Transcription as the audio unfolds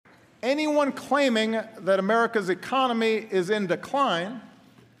Anyone claiming that America's economy is in decline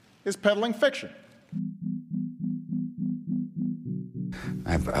is peddling fiction.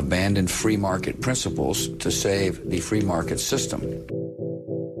 I've abandoned free market principles to save the free market system.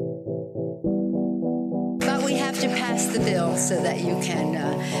 But we have to pass the bill so that you can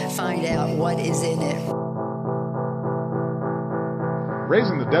find out what is in it.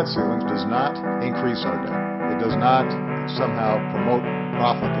 Raising the debt ceilings does not increase our debt. It does not somehow promote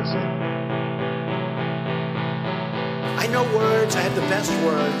profligacy. I know words. I have the best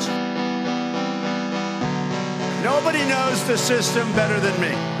words. Nobody knows the system better than me,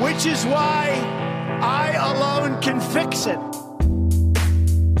 which is why I alone can fix it.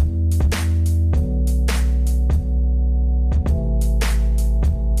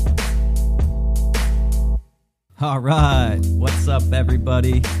 All right, what's up,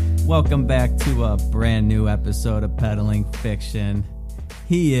 everybody? Welcome back to a brand new episode of Peddling Fiction.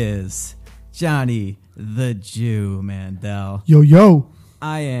 He is Johnny the Jew Mandel. Yo, yo.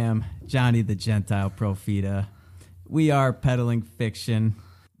 I am Johnny the Gentile Profita. We are Peddling Fiction,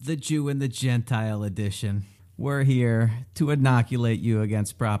 the Jew and the Gentile edition. We're here to inoculate you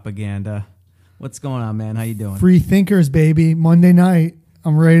against propaganda. What's going on, man? How you doing? Free thinkers, baby. Monday night.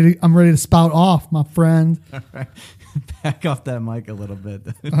 I'm ready to spout off, my friend. All right. Back off that mic a little bit.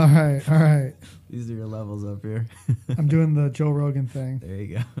 All right. These are your levels up here. I'm doing the Joe Rogan thing. There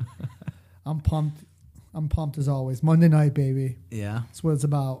you go. I'm pumped as always. Monday night, baby. Yeah. That's what it's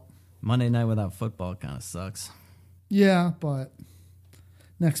about. Monday night without football kind of sucks. Yeah, but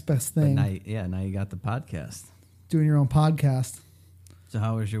next best thing. Now you got the podcast. Doing your own podcast. So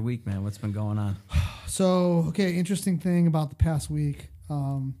how was your week, man? What's been going on? So, okay, interesting thing about the past week.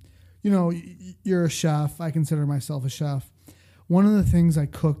 You're a chef. I consider myself a chef. One of the things I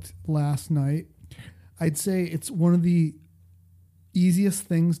cooked last night, I'd say it's one of the easiest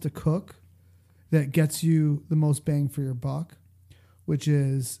things to cook that gets you the most bang for your buck, which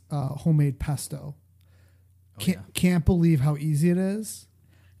is homemade pesto. Can't believe how easy it is.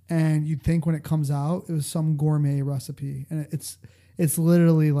 And you'd think when it comes out, it was some gourmet recipe. And it's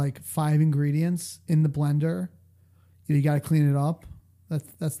literally like 5 ingredients in the blender. You got to clean it up.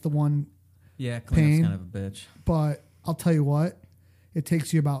 That's the one. Yeah, cleanup's kind of a bitch. But I'll tell you what, it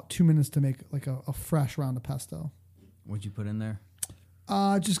takes you about 2 minutes to make like a fresh round of pesto. What'd you put in there?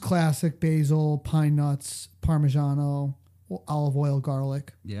 Just classic basil, pine nuts, Parmigiano, olive oil,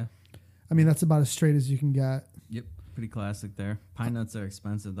 garlic. Yeah. I mean, that's about as straight as you can get. Yep, pretty classic there. Pine nuts are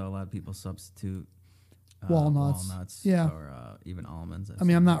expensive, though. A lot of people substitute walnuts. Yeah. Or even almonds.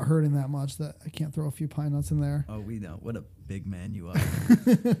 I'm not hurting that much that I can't throw a few pine nuts in there. Oh, we know. What a big man you are.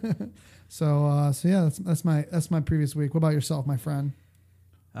 So yeah, that's my previous week. What about yourself, my friend?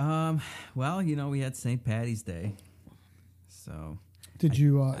 Well, we had St. Patty's Day, so. Did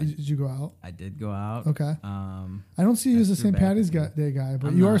you go out? I did go out. Okay. I don't see you as a St. Patty's Day guy,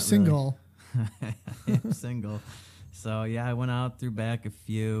 but you are single. Really. I am single. So yeah, I went out, threw back a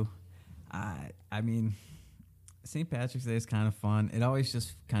few. I mean, St. Patrick's Day is kind of fun. It always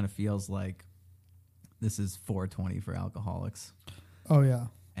just kind of feels like this is 420 for alcoholics. Oh yeah.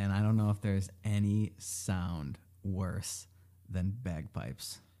 And I don't know if there's any sound worse than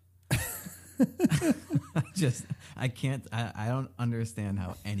bagpipes. I don't understand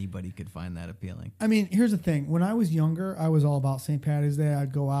how anybody could find that appealing. I mean, here's the thing. When I was younger, I was all about St. Patty's Day.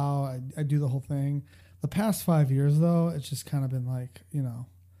 I'd go out. I'd do the whole thing. The past 5 years, though, it's just kind of been like,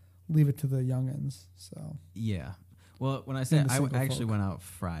 leave it to the youngins. So yeah. Well, when I say I actually went out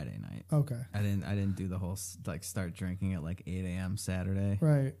Friday night. Okay. I didn't do the whole start drinking at like 8 a.m. Saturday.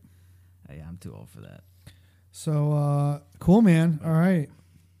 Right. Yeah, I'm too old for that. So cool, man. All right.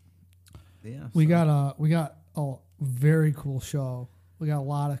 Yeah. We got a very cool show. We got a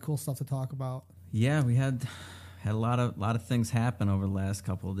lot of cool stuff to talk about. Yeah, we had a lot of things happen over the last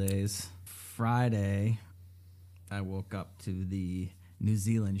couple of days. Friday, I woke up to the New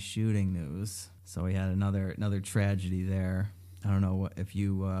Zealand shooting news. So we had another tragedy there. I don't know if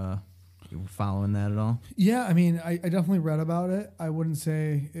you were following that at all. Yeah, I mean, I definitely read about it. I wouldn't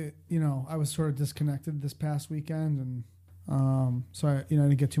say it. I was sort of disconnected this past weekend, and so I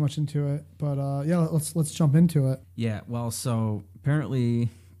didn't get too much into it. But yeah, let's jump into it. Yeah. Well, so apparently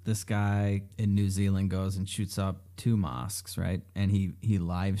this guy in New Zealand goes and shoots up 2 mosques, right? And he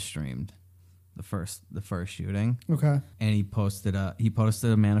live streamed the first shooting. Okay. And he posted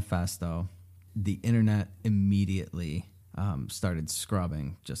a manifesto. The internet immediately started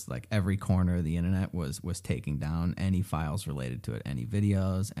scrubbing. Just like every corner of the internet was taking down any files related to it, any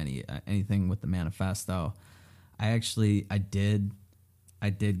videos, anything with the manifesto. I did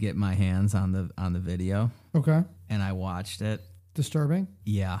get my hands on the video. Okay. And I watched it, Disturbing?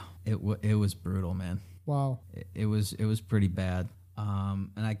 Yeah, it was brutal, man. Wow. It was pretty bad.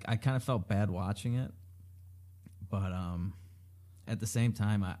 And I kind of felt bad watching it, but at the same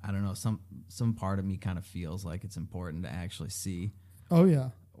time, I don't know, some part of me kind of feels like it's important to actually see. Oh yeah.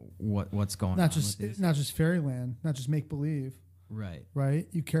 What's going on? Not just fairyland, not just make believe. Right. Right.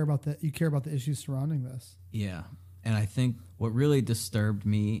 You care about that. You care about the issues surrounding this. Yeah, and I think what really disturbed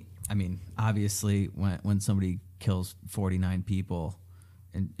me, I mean, obviously when somebody kills 49 people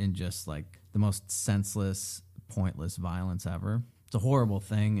in just like the most senseless, pointless violence ever, it's a horrible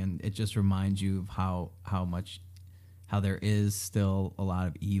thing, and it just reminds you of how there is still a lot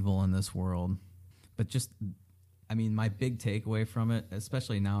of evil in this world. But just, I mean, my big takeaway from it,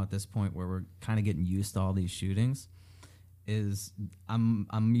 especially now at this point where we're kind of getting used to all these shootings, is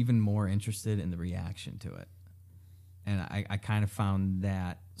I'm even more interested in the reaction to it. And I kind of found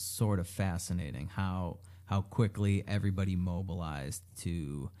that sort of fascinating, how quickly everybody mobilized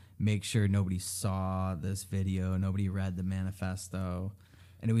to make sure nobody saw this video, nobody read the manifesto.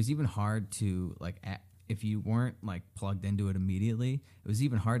 And it was even hard to, like, if you weren't like plugged into it immediately, it was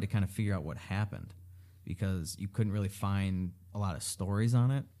even hard to kind of figure out what happened, because you couldn't really find a lot of stories on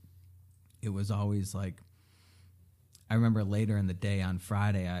it. It was always like, I remember later in the day on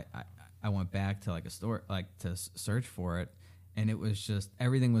Friday, I went back to like a store, like to search for it, and it was just,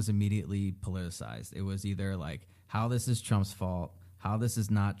 everything was immediately politicized. It was either like how this is Trump's fault, how this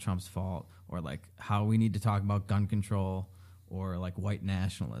is not Trump's fault, or like how we need to talk about gun control, or like white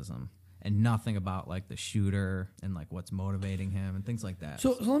nationalism, and nothing about like the shooter and like what's motivating him and things like that.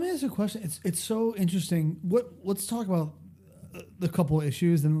 So let me ask you a question. It's so interesting. Let's talk about the couple of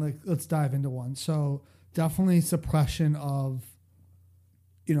issues, and like let's dive into one. So definitely suppression of,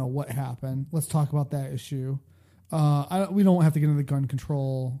 what happened. Let's talk about that issue. We don't have to get into the gun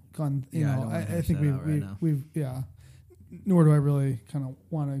control, I think we've nor do I really kind of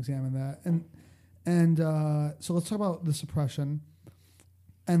want to examine that. And so let's talk about the suppression,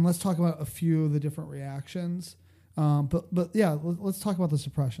 and let's talk about a few of the different reactions. But yeah, let's talk about the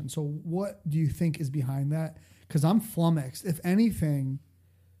suppression. So what do you think is behind that? Because I'm flummoxed. If anything,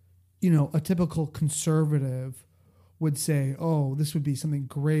 a typical conservative would say, oh, this would be something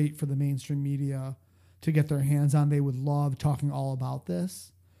great for the mainstream media to get their hands on. They would love talking all about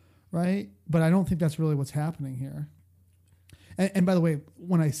this, right? But I don't think that's really what's happening here. And by the way,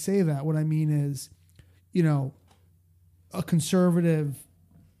 when I say that, what I mean is, a conservative,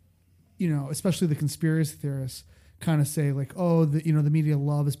 especially the conspiracy theorists, kind of say like, oh, the media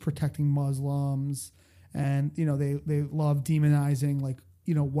loves protecting Muslims, and they love demonizing like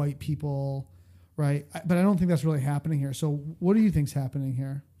white people, right? But I don't think that's really happening here. So what do you think's happening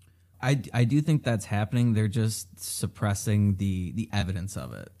here? I do think that's happening. They're just suppressing the evidence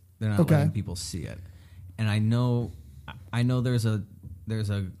of it. They're not letting people see it. And I know there's a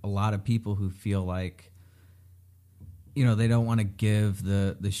lot of people who feel like, they don't want to give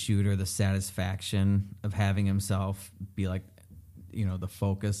the shooter the satisfaction of having himself be like, the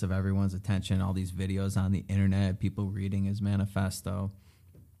focus of everyone's attention, all these videos on the internet, people reading his manifesto.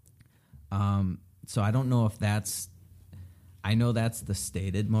 So I don't know if I know that's the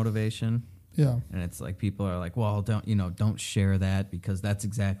stated motivation. Yeah. And it's like people are like, well, don't share that because that's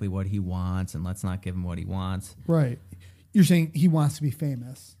exactly what he wants, and let's not give him what he wants. Right. You're saying he wants to be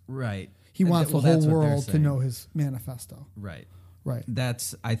famous. Right. He wants the whole world to know his manifesto. Right. Right.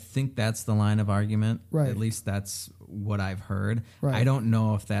 I think that's the line of argument. Right. At least that's what I've heard. Right. I don't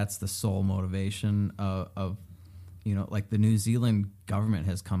know if that's the sole motivation of like the New Zealand government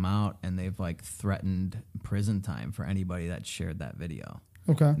has come out and they've like threatened prison time for anybody that shared that video.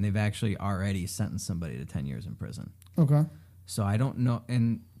 Okay. And they've actually already sentenced somebody to 10 years in prison. Okay. So I don't know.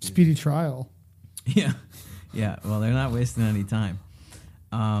 And speedy trial. Yeah. Yeah. Well, they're not wasting any time.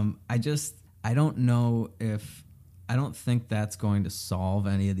 I don't know if, I don't think that's going to solve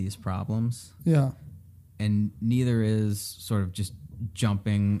any of these problems. Yeah. And neither is sort of just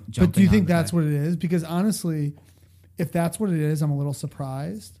jumping. But do you think that's what it is? Because honestly, if that's what it is, I'm a little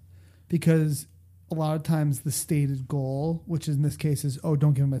surprised, because a lot of times the stated goal, which in this case is, oh,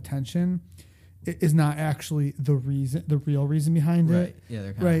 don't give them attention, is not actually the real reason behind it. Yeah,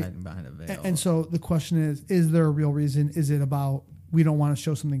 they're kind of hiding behind a veil. And so the question is there a real reason? Is it about, we don't want to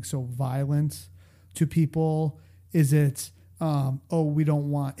show something so violent to people? Is it, we don't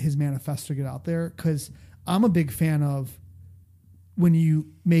want his manifesto to get out there? Because I'm a big fan of, when you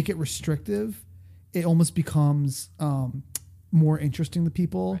make it restrictive, it almost becomes more interesting to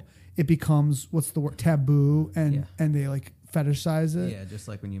people, it becomes, what's the word, taboo, and they like fetishize it. Yeah, just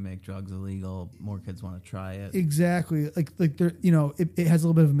like when you make drugs illegal, more kids want to try it. Exactly. Like there, it has a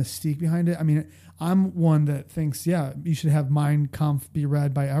little bit of a mystique behind it. I mean, I'm one that thinks, you should have Mein Kampf be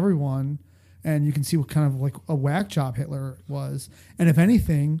read by everyone, and you can see what kind of like a whack job Hitler was. And if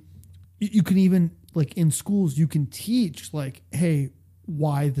anything, you can even, like in schools, you can teach like, hey,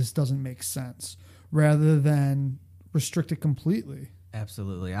 why this doesn't make sense, rather than restrict it completely.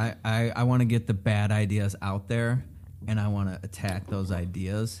 Absolutely. I want to get the bad ideas out there, and I want to attack those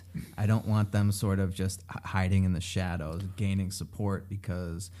ideas. I don't want them sort of just hiding in the shadows, gaining support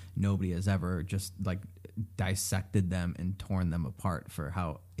because nobody has ever just like dissected them and torn them apart for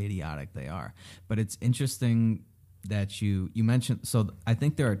how idiotic they are. But it's interesting that you mentioned, so I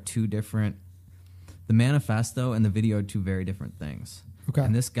think there are two different, the manifesto and the video are two very different things. Okay.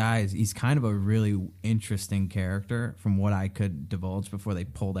 And this guy, he's kind of a really interesting character from what I could divulge before they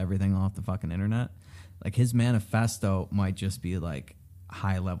pulled everything off the fucking internet. Like his manifesto might just be like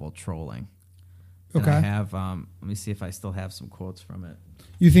high level trolling. And Okay. I have, let me see if I still have some quotes from it.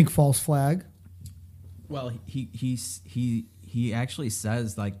 You think false flag? Well, he actually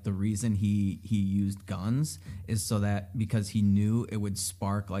says like the reason he used guns is so that because he knew it would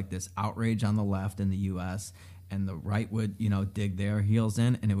spark like this outrage on the left in the U.S. and the right would dig their heels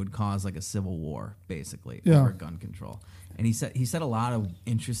in, and it would cause like a civil war basically over gun control. And he said a lot of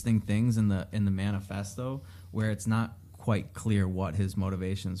interesting things in the manifesto where it's not quite clear what his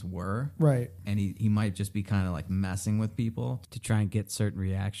motivations were. Right. And he might just be kind of like messing with people to try and get certain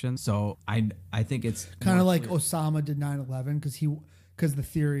reactions. So I think it's Kind of like clear. Osama did 9/11 because the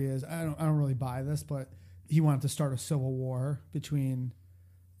theory is, I don't really buy this, but he wanted to start a civil war between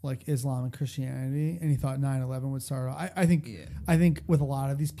like Islam and Christianity, and he thought 9/11 would start. I think with a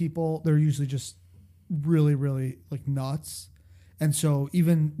lot of these people, they're usually just really, really like nuts. And so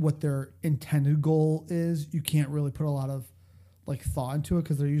even what their intended goal is, you can't really put a lot of like thought into it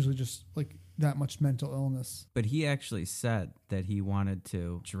because they're usually just like that much mental illness. But he actually said that he wanted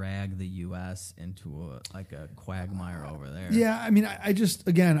to drag the U.S. into a quagmire over there. Yeah, I mean, I just,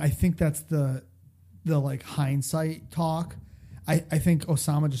 again, I think that's the like hindsight talk. I think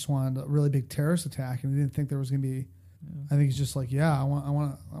Osama just wanted a really big terrorist attack, and he didn't think there was going to be. I think he's just like, I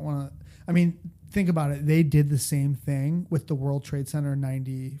want to. I mean, think about it. They did the same thing with the World Trade Center in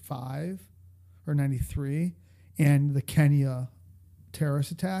 95 or 93 and the Kenya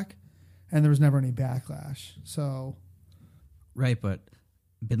terrorist attack, and there was never any backlash. So, right, but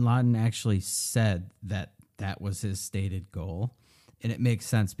Bin Laden actually said that was his stated goal, and it makes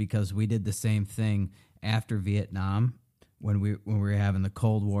sense because we did the same thing after Vietnam when we were having the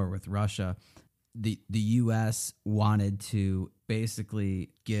Cold War with Russia. The U.S. wanted to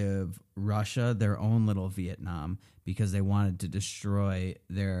basically give Russia their own little Vietnam because they wanted to destroy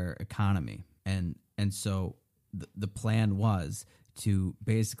their economy. And so the plan was to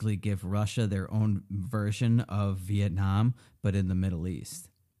basically give Russia their own version of Vietnam, but in the Middle East.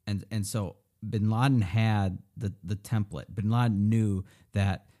 And so Bin Laden had the template. Bin Laden knew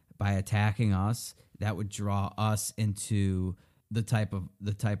that by attacking us, that would draw us into the type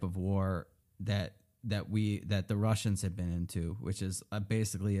of war that the Russians had been into, which is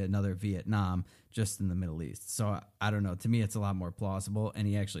basically another Vietnam just in the Middle East. So I don't know. To me, it's a lot more plausible, and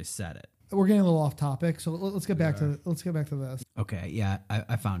he actually said it. we're getting a little off topic, so let's get back to this. Okay, yeah,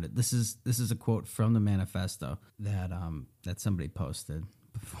 I found it. This is a quote from the manifesto that somebody posted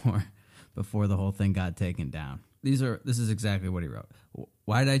before the whole thing got taken down. This is exactly what he wrote.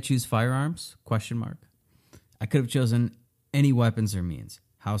 Why did I choose firearms? ? I could have chosen any weapons or means.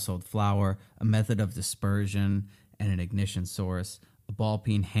 Household flour, a method of dispersion and an ignition source, a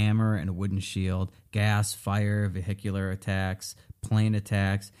ball-peen hammer and a wooden shield, gas, fire, vehicular attacks, plane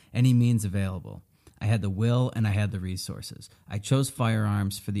attacks, any means available. I had the will and I had the resources. I chose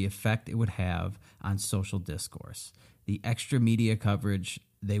firearms for the effect it would have on social discourse, the extra media coverage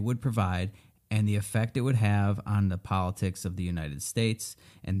they would provide, and the effect it would have on the politics of the United States,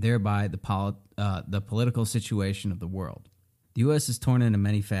 and thereby the political situation of the world. The U.S. is torn into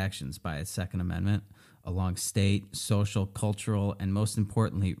many factions by its Second Amendment along state, social, cultural, and most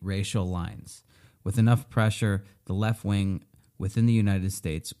importantly, racial lines. With enough pressure, the left wing within the United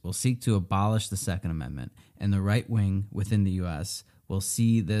States will seek to abolish the Second Amendment, and the right wing within the U.S. will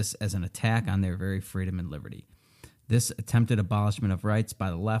see this as an attack on their very freedom and liberty. This attempted abolishment of rights by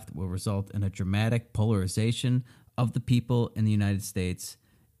the left will result in a dramatic polarization of the people in the United States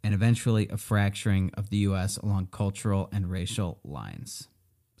and eventually a fracturing of the U.S. along cultural and racial lines.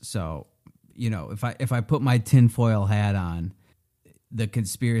 So, if I put my tinfoil hat on, the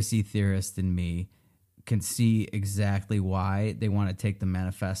conspiracy theorist in me can see exactly why they want to take the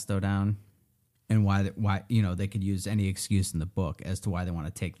manifesto down, and why they could use any excuse in the book as to why they want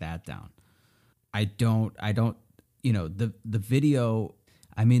to take that down. I don't the video.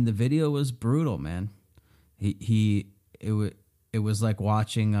 I mean, the video was brutal, man. It was like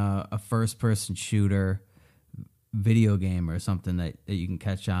watching a first person shooter video game or something that you can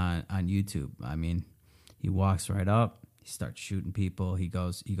catch on YouTube. I mean, he walks right up, he starts shooting people. He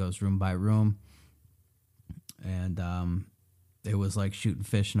goes room by room, and it was like shooting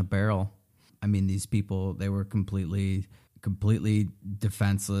fish in a barrel. I mean, these people, they were completely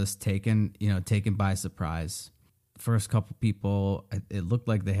defenseless, taken by surprise. First couple people, it looked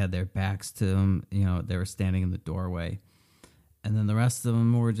like they had their backs to him. They were standing in the doorway, and then the rest of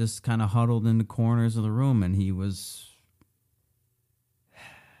them were just kind of huddled in the corners of the room. And he was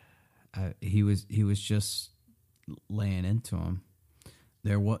just laying into him.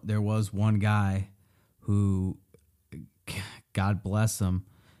 There was one guy who, God bless him,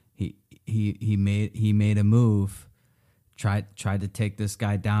 he made a move, tried to take this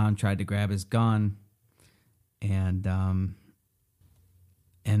guy down, tried to grab his gun. And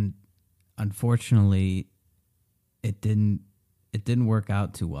unfortunately, it didn't work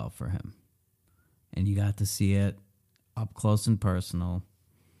out too well for him. And you got to see it up close and personal,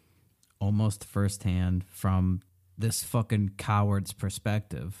 almost firsthand from this fucking coward's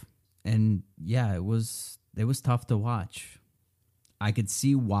perspective. And yeah, it was tough to watch. I could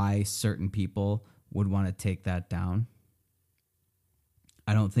see why certain people would want to take that down.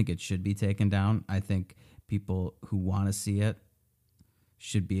 I don't think it should be taken down. I think people who want to see it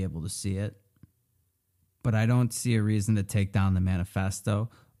should be able to see it. But I don't see a reason to take down the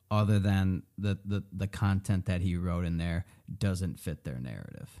manifesto other than the content that he wrote in there doesn't fit their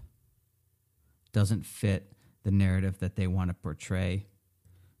narrative. Doesn't fit the narrative that they want to portray.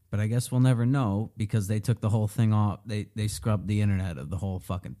 But I guess we'll never know because they took the whole thing off. They scrubbed the internet of the whole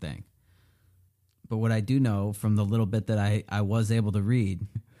fucking thing. But what I do know from the little bit that I was able to read,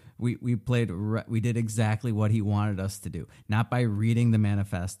 we did exactly what he wanted us to do. Not by reading the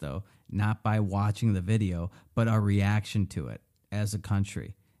manifesto, not by watching the video, but our reaction to it as a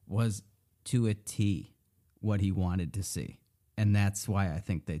country was to a T what he wanted to see. And that's why I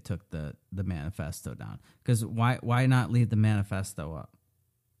think they took the manifesto down. Because why not leave the manifesto up?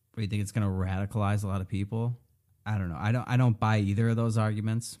 Do you think it's going to radicalize a lot of people? I don't know. I don't buy either of those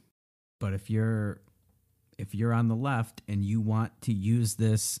arguments. But if you're on the left and you want to use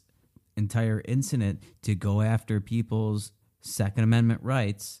this entire incident to go after people's Second Amendment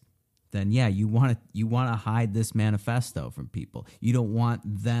rights, then yeah, you want to hide this manifesto from people. You don't want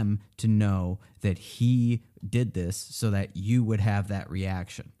them to know that he did this so that you would have that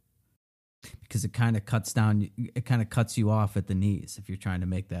reaction. Because it kind of cuts you off at the knees if you're trying to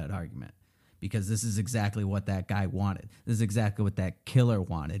make that argument. Because this is exactly what that guy wanted. This is exactly what that killer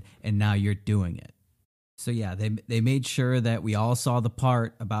wanted, and now you're doing it. So yeah, they made sure that we all saw the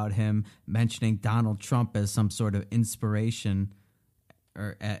part about him mentioning Donald Trump as some sort of inspiration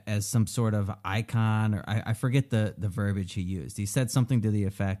or as some sort of icon, or I forget the verbiage he used. He said something to the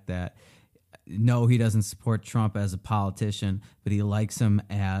effect that, no, he doesn't support Trump as a politician, but he likes him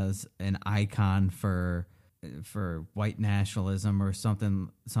as an icon for white nationalism or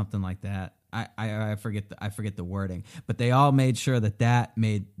something like that. I forget the wording, but they all made sure that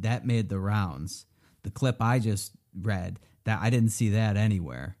made the rounds. The clip I just read, that I didn't see that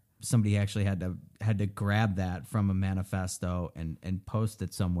anywhere. Somebody actually had to grab that from a manifesto and post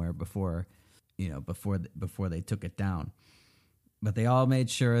it somewhere before they took it down. But they all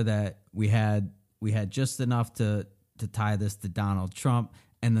made sure that we had just enough to tie this to Donald Trump,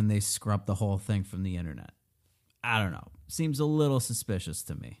 and then they scrubbed the whole thing from the internet. I don't know. Seems a little suspicious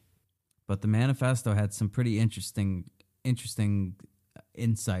to me. But the manifesto had some pretty interesting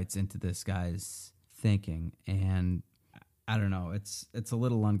insights into this guy's thinking, and I don't know. It's a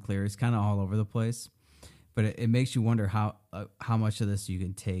little unclear. It's kind of all over the place, but it makes you wonder how much of this you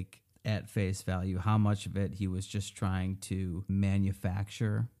can take at face value. How much of it he was just trying to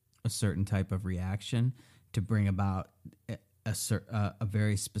manufacture a certain type of reaction to bring about a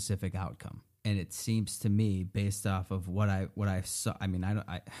very specific outcome. And it seems to me, based off of what I saw. I mean,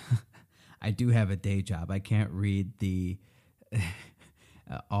 I do have a day job. I can't read the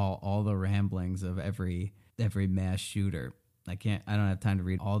all the ramblings of every mass shooter. I don't have time to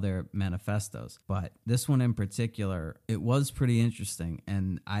read all their manifestos, but this one in particular, it was pretty interesting.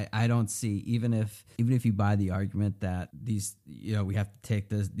 And I don't see, even if you buy the argument that these, we have to take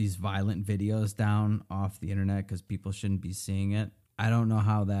these violent videos down off the internet because people shouldn't be seeing it. I don't know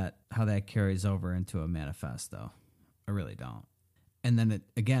how that carries over into a manifesto. I really don't. And then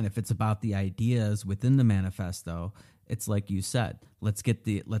again, if it's about the ideas within the manifesto, it's like you said, let's get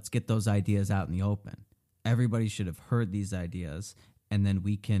those ideas out in the open. Everybody should have heard these ideas, and then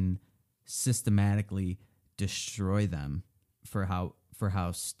we can systematically destroy them for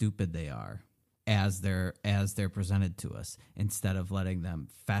how stupid they are as they're presented to us, instead of letting them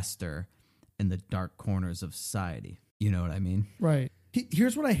fester in the dark corners of society. You know what I mean? Right.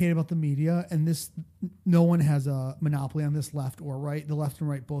 Here's what I hate about the media, and this, no one has a monopoly on this, left or right. The left and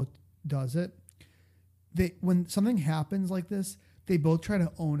right both does it. When something happens like this, they both try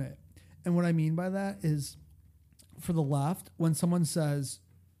to own it. And what I mean by that is, for the left, when someone says,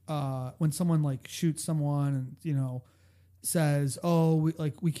 when someone like shoots someone and, you know, says, oh,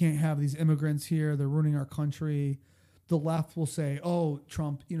 we can't have these immigrants here, they're ruining our country, the left will say, oh,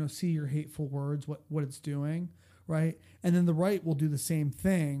 Trump, you know, see your hateful words, what it's doing. Right. And then the right will do the same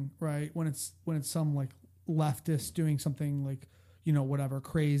thing, right? When it's some like leftist doing something like, you know, whatever,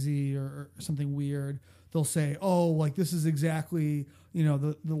 crazy or something weird, they'll say, oh, like this is exactly, you know,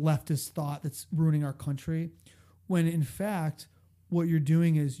 the leftist thought that's ruining our country. When in fact, what you're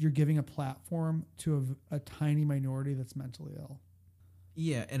doing is you're giving a platform to a tiny minority that's mentally ill.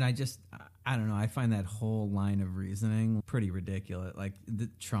 Yeah, and I don't know. I find that whole line of reasoning pretty ridiculous. Like, the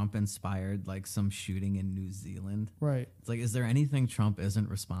Trump inspired like some shooting in New Zealand. Right. It's like, is there anything Trump isn't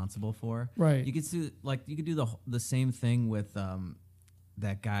responsible for? Right. You could do the same thing with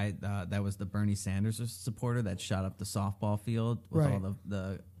that guy that was the Bernie Sanders supporter that shot up the softball field with right. all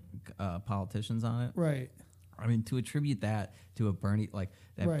the politicians on it. Right. I mean, to attribute that to a Bernie right.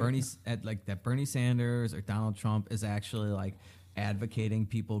 that Bernie Sanders or Donald Trump is actually like advocating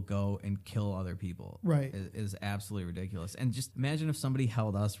people go and kill other people, right, is absolutely ridiculous. And just imagine if somebody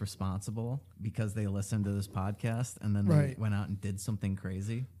held us responsible because they listened to this podcast and then they went out and did something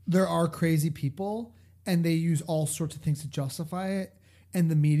crazy. There are crazy people, and they use all sorts of things to justify it, and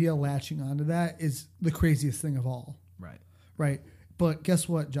the media latching onto that is the craziest thing of all. Right. But guess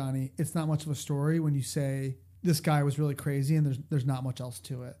what, Johnny? It's not much of a story when you say this guy was really crazy and there's not much else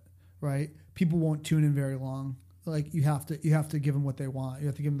to it, right? People won't tune in very long. Like, you have to give them what they want. You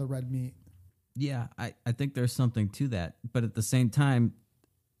have to give them the red meat. Yeah, I think there's something to that. But at the same time,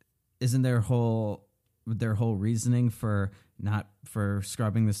 isn't their whole reasoning for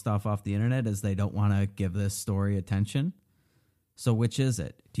scrubbing the stuff off the internet is they don't want to give this story attention? So which is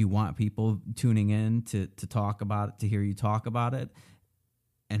it? Do you want people tuning in to talk about it, to hear you talk about it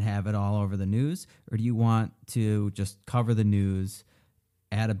and have it all over the news? Or do you want to just cover the news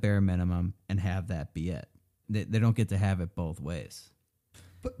at a bare minimum and have that be it? They don't get to have it both ways.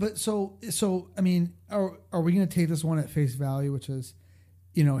 But so I mean, are we going to take this one at face value, which is,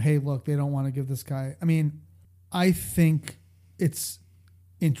 you know, hey, look, they don't want to give this guy. I mean, I think it's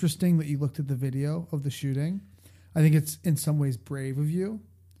interesting that you looked at the video of the shooting. I think it's in some ways brave of you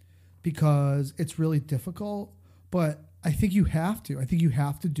because it's really difficult, but I think you have to. I think you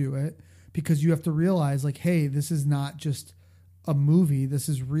have to do it because you have to realize, like, hey, this is not just a movie, this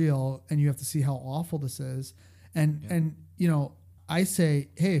is real, and you have to see how awful this is. And you know, I say,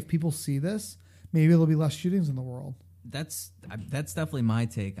 hey, if people see this, maybe there'll be less shootings in the world. That's definitely my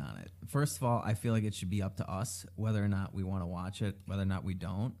take on it. First of all, I feel like it should be up to us whether or not we want to watch it, whether or not we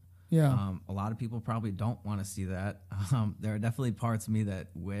don't. Yeah. A lot of people probably don't want to see that. There are definitely parts of me that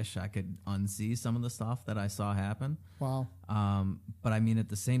wish I could unsee some of the stuff that I saw happen. Wow. But I mean, at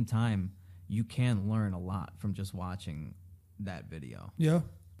the same time, you can learn a lot from just watching that video. Yeah.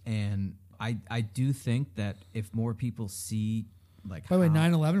 And I do think that if more people see, like, by the way,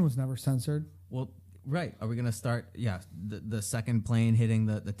 9/11 was never censored. Well, right. Are we going to start? Yeah. The second plane hitting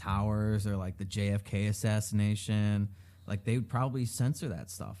the towers, or like the JFK assassination, like they would probably censor that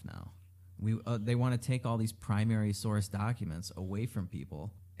stuff now. They want to take all these primary source documents away from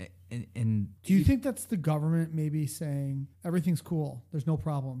people. And do you think that's the government maybe saying everything's cool, there's no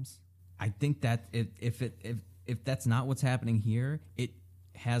problems? I think that if that's not what's happening here, it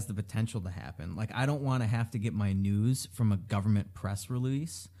has the potential to happen. Like, I don't want to have to get my news from a government press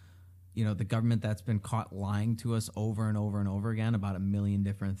release. You know, the government that's been caught lying to us over and over and over again about a million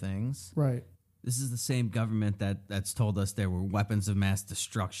different things. Right. This is the same government that's told us there were weapons of mass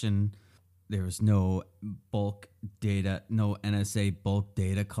destruction. There was no bulk data, no NSA bulk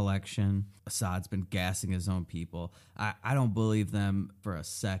data collection. Assad's been gassing his own people. I don't believe them for a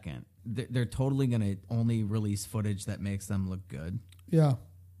second. They're totally going to only release footage that makes them look good. Yeah.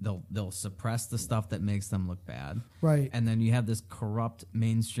 They'll suppress the stuff that makes them look bad. Right. And then you have this corrupt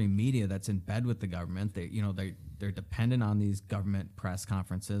mainstream media that's in bed with the government. They're dependent on these government press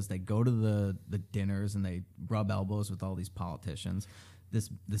conferences. They go to the dinners and they rub elbows with all these politicians.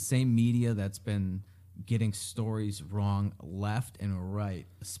 The same media that's been getting stories wrong left and right,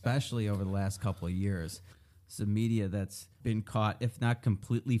 especially over the last couple of years. It's a media that's been caught, if not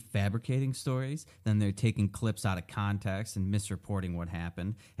completely fabricating stories, then they're taking clips out of context and misreporting what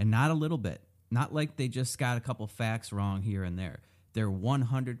happened. And not a little bit. Not like they just got a couple facts wrong here and there. They're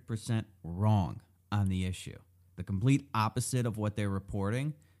 100% wrong on the issue. The complete opposite of what they're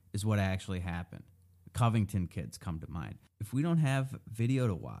reporting is what actually happened. The Covington kids come to mind. If we don't have video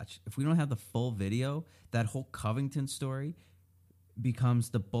to watch, if we don't have the full video, that whole Covington story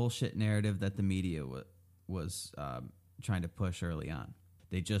becomes the bullshit narrative that the media was trying to push early on.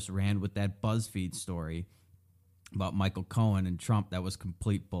 They just ran with that BuzzFeed story about Michael Cohen and Trump that was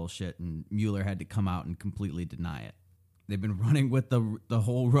complete bullshit, and Mueller had to come out and completely deny it. They've been running with the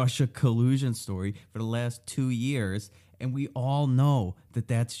whole Russia collusion story for the last 2 years, and we all know that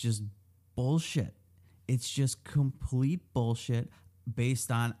that's just bullshit. It's just complete bullshit based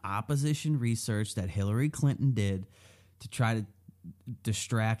on opposition research that Hillary Clinton did to try to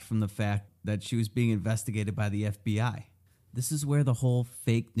distract from the fact that she was being investigated by the FBI. This is where the whole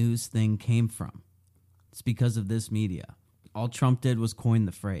fake news thing came from. It's because of this media. All Trump did was coin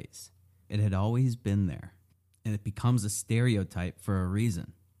the phrase. It had always been there. And it becomes a stereotype for a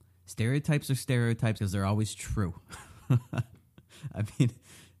reason. Stereotypes are stereotypes because they're always true. I mean,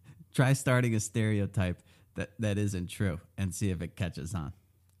 try starting a stereotype that isn't true and see if it catches on.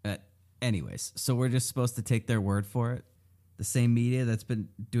 Anyways, so we're just supposed to take their word for it? The same media that's been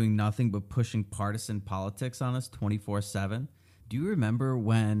doing nothing but pushing partisan politics on us 24/7. Do you remember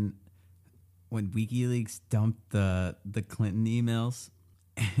when WikiLeaks dumped the Clinton emails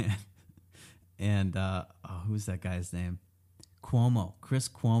and who's that guy's name? Chris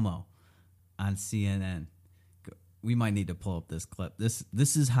Cuomo on CNN. We might need to pull up this clip.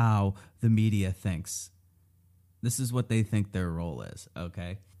 This is how the media thinks. This is what they think their role is,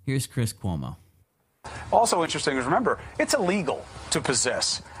 okay? Here's Chris Cuomo. Also interesting is, remember, it's illegal to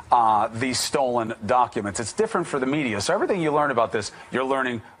possess these stolen documents. It's different for the media. So everything you learn about this, you're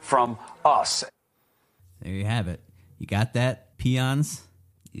learning from us. There you have it. You got that, peons?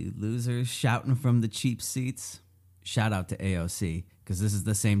 You losers shouting from the cheap seats? Shout out to AOC, because this is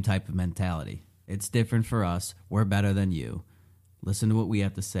the same type of mentality. It's different for us. We're better than you. Listen to what we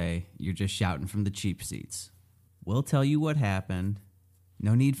have to say. You're just shouting from the cheap seats. We'll tell you what happened.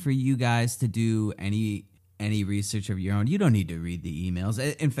 No need for you guys to do any research of your own. You don't need to read the emails.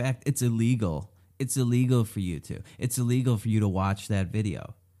 In fact, it's illegal. It's illegal for you to. It's illegal for you to watch that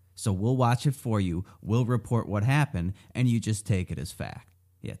video. So we'll watch it for you. We'll report what happened, and you just take it as fact.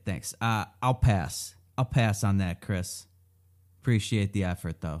 Yeah, thanks. I'll pass. I'll pass on that, Chris. Appreciate the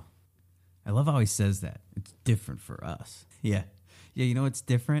effort, though. I love how he says that. It's different for us. Yeah, you know what's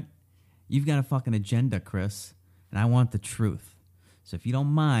different? You've got a fucking agenda, Chris, and I want the truth. So if you don't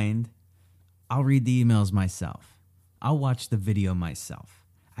mind, I'll read the emails myself. I'll watch the video myself.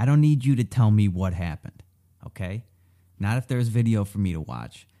 I don't need you to tell me what happened, okay? Not if there's video for me to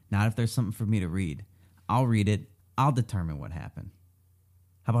watch. Not if there's something for me to read. I'll read it. I'll determine what happened.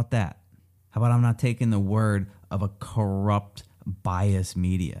 How about that? How about I'm not taking the word of a corrupt, biased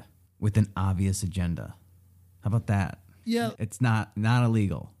media with an obvious agenda? How about that? Yeah. It's not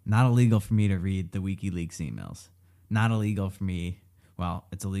illegal. Not illegal for me to read the WikiLeaks emails. Not illegal for me. Well,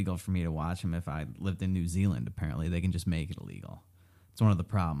 it's illegal for me to watch them if I lived in New Zealand, apparently. They can just make it illegal. It's one of the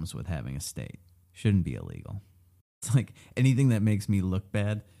problems with having a state. Shouldn't be illegal. It's like anything that makes me look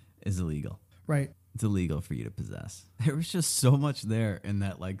bad is illegal. Right. It's illegal for you to possess. There was just so much there in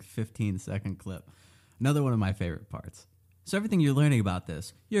that 15-second clip. Another one of my favorite parts. So everything you're learning about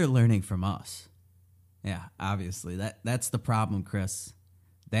this, you're learning from us. Yeah, obviously. That's the problem, Chris.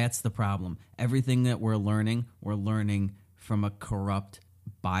 That's the problem. Everything that we're learning from a corrupt,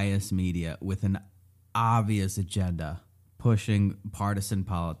 biased media with an obvious agenda pushing partisan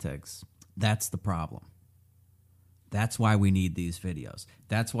politics. That's the problem. That's why we need these videos.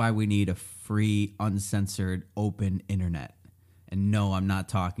 That's why we need a free, uncensored, open internet. And no, I'm not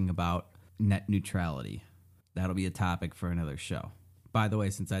talking about net neutrality. That'll be a topic for another show. By the way,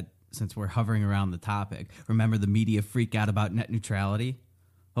 since we're hovering around the topic, remember the media freak out about net neutrality?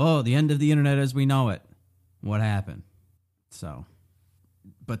 Oh, the end of the internet as we know it. What happened? So,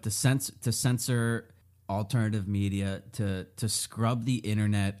 but to censor alternative media, to scrub the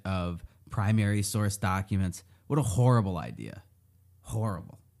internet of primary source documents, what a horrible idea.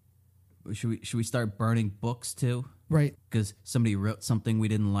 Horrible. Should we start burning books too? Right. Because somebody wrote something we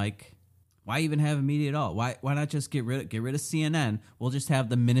didn't like. Why even have a media at all? Why not just get rid of CNN? We'll just have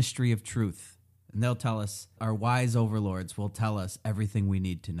the Ministry of Truth. And they'll tell us, our wise overlords will tell us everything we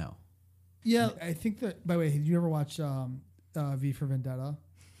need to know. Yeah, I think that, by the way, did you ever watch V for Vendetta?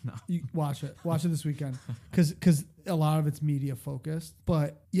 No. You watch it this weekend because a lot of it's media focused.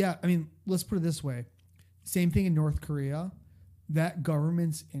 But yeah, I mean, let's put it this way: same thing in North Korea. That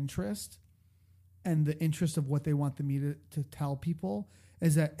government's interest and the interest of what they want the media to tell people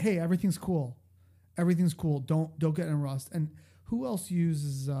is that, hey, everything's cool. Don't get in rust. And who else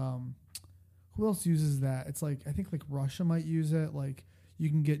uses that? It's like, I think like Russia might use it. Like you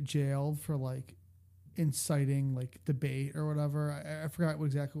can get jailed for like inciting like debate or whatever. I forgot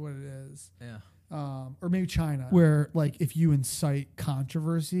exactly what it is. Yeah. Or maybe China, where like if you incite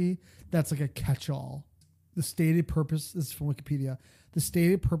controversy, that's like a catch-all. The stated purpose, this is from Wikipedia, the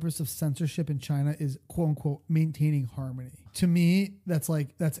stated purpose of censorship in China is quote unquote maintaining harmony. To me, that's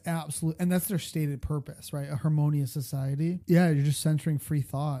absolute, and that's their stated purpose, right? A harmonious society. Yeah, you're just censoring free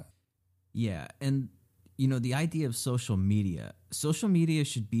thought. Yeah, and you know, the idea of social media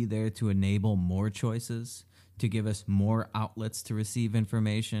should be there to enable more choices, to give us more outlets to receive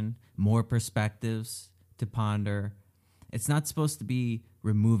information, more perspectives to ponder. It's not supposed to be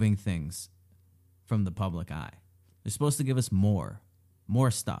removing things from the public eye. They're supposed to give us more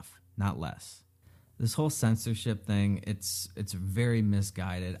stuff, not less. This whole censorship thing, it's very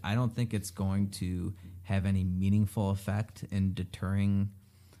misguided. I don't think it's going to have any meaningful effect in deterring.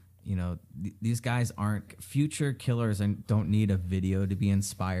 You know, these guys aren't future killers and don't need a video to be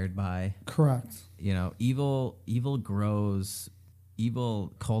inspired by. Correct. You know, evil grows,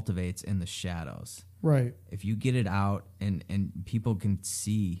 evil cultivates in the shadows. Right. If you get it out and people can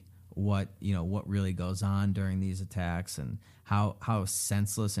see what really goes on during these attacks and how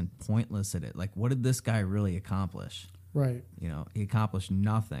senseless and pointless it is. Like, what did this guy really accomplish? Right. You know, he accomplished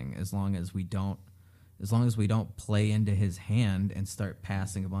nothing as long as we don't play into his hand and start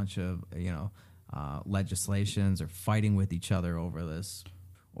passing a bunch of, legislations or fighting with each other over this,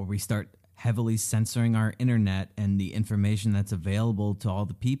 or we start heavily censoring our internet and the information that's available to all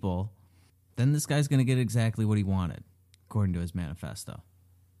the people, then this guy's going to get exactly what he wanted, according to his manifesto.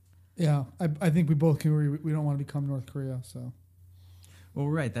 Yeah, I think we both can agree we don't want to become North Korea, so. Well,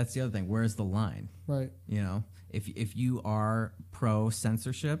 right, that's the other thing. Where's the line? Right. You know, if you are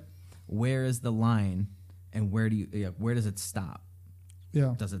pro-censorship, where is the line, and where does it stop?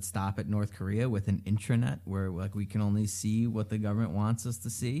 Yeah. Does it stop at North Korea with an intranet where like we can only see what the government wants us to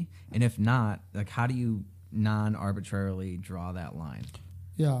see? And if not, like how do you non-arbitrarily draw that line?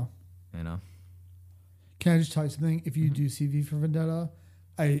 Yeah. You know? Can I just tell you something? If you do see V for Vendetta,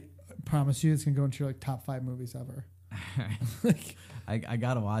 I promise you it's going to go into your like top 5 movies ever. I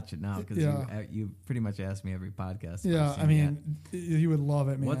gotta watch it now because you pretty much ask me every podcast. Yeah, I mean, you would love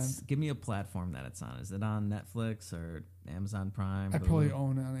it, man. Give me a platform that it's on. Is it on Netflix or Amazon Prime? I probably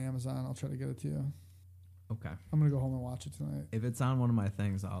own it on Amazon. I'll try to get it to you. Okay. I'm gonna go home and watch it tonight. If it's on one of my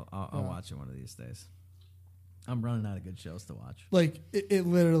things, I'll watch it one of these days. I'm running out of good shows to watch. Like it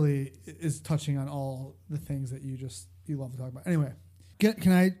literally is touching on all the things that you love to talk about. Anyway,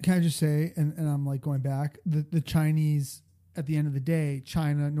 can I just say, and I'm like going back, the Chinese. At the end of the day,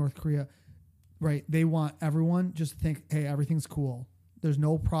 China, North Korea, right? They want everyone just to think, hey, everything's cool. There's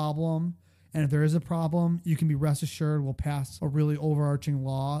no problem. And if there is a problem, you can be rest assured we'll pass a really overarching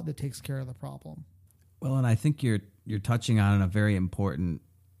law that takes care of the problem. Well, and I think you're touching on a very important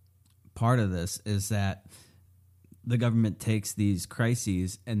part of this is that the government takes these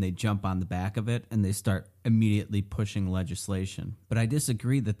crises and they jump on the back of it and they start immediately pushing legislation. But I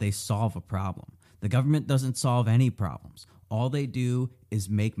disagree that they solve a problem. The government doesn't solve any problems. All they do is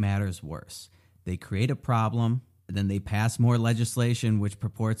make matters worse. They create a problem, and then they pass more legislation which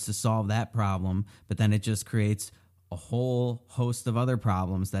purports to solve that problem, but then it just creates a whole host of other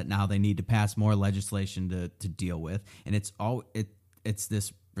problems that now they need to pass more legislation to deal with. And it's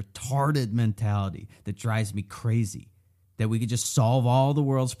this retarded mentality that drives me crazy, that we could just solve all the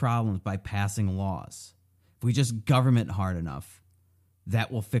world's problems by passing laws. If we just government hard enough,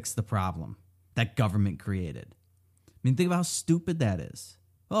 that will fix the problem that government created. I mean, think about how stupid that is.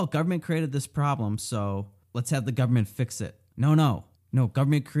 Well, government created this problem, so let's have the government fix it. No,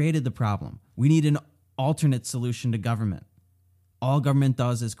 government created the problem. We need an alternate solution to government. All government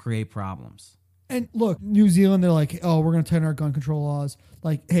does is create problems. And look, New Zealand, they're like, oh, we're going to tighten our gun control laws.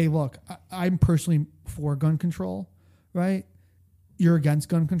 Like, hey, look, I'm personally for gun control, right? You're against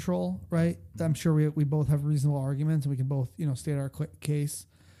gun control, right? I'm sure we both have reasonable arguments and we can both, state our case.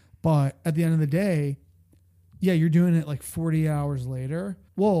 But at the end of the day, yeah, you're doing it like 40 hours later.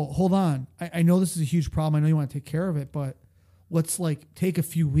 Whoa, hold on. I know this is a huge problem. I know you want to take care of it, but let's like take a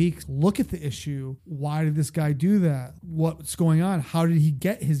few weeks, look at the issue. Why did this guy do that? What's going on? How did he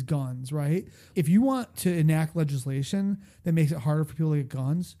get his guns, right? If you want to enact legislation that makes it harder for people to get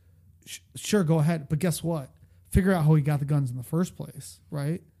guns, sure, go ahead. But guess what? Figure out how he got the guns in the first place,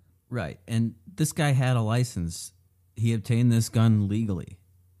 right? Right. And this guy had a license. He obtained this gun legally.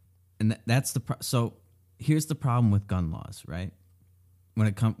 And that's the so here's the problem with gun laws, right? When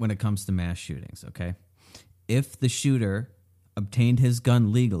it comes to mass shootings, okay? If the shooter obtained his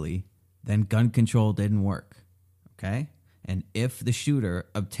gun legally, then gun control didn't work, okay? And if the shooter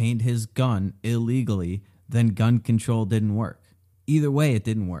obtained his gun illegally, then gun control didn't work. Either way, it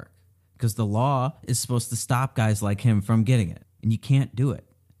didn't work because the law is supposed to stop guys like him from getting it, and you can't do it.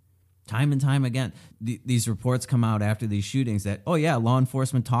 Time and time again, these reports come out after these shootings that, oh yeah, law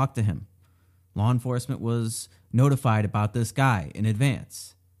enforcement talked to him. Law enforcement was notified about this guy in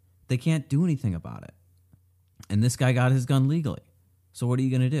advance. They can't do anything about it. And this guy got his gun legally. So what are you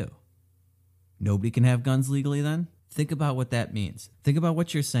going to do? Nobody can have guns legally then? Think about what that means. Think about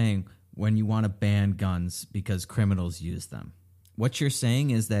what you're saying when you want to ban guns because criminals use them. What you're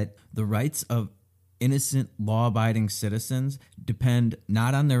saying is that the rights of innocent, law-abiding citizens depend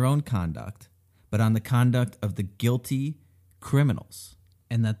not on their own conduct, but on the conduct of the guilty criminals,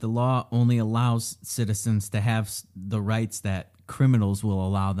 and that the law only allows citizens to have the rights that criminals will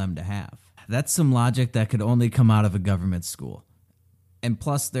allow them to have. That's some logic that could only come out of a government school. And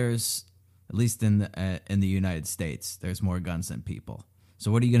plus, there's, at least in the United States, there's more guns than people.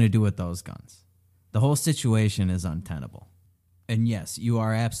 So what are you going to do with those guns? The whole situation is untenable. And yes, you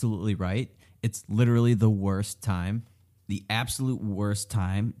are absolutely right. It's literally the worst time, the absolute worst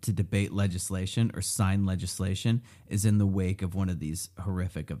time to debate legislation or sign legislation is in the wake of one of these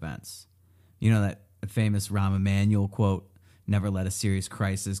horrific events. You know that famous Rahm Emanuel quote, "Never let a serious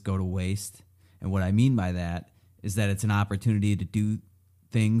crisis go to waste." And what I mean by that is that it's an opportunity to do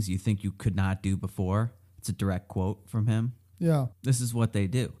things you think you could not do before. It's a direct quote from him. Yeah. This is what they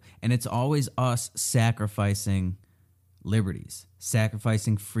do. And it's always us sacrificing liberties,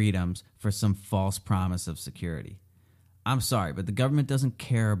 sacrificing freedoms for some false promise of security. I'm sorry, but the government doesn't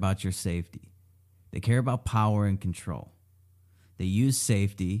care about your safety. They care about power and control. They use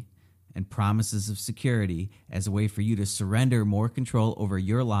safety and promises of security as a way for you to surrender more control over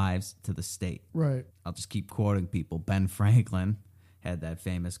your lives to the state. Right. I'll just keep quoting people. Ben Franklin had that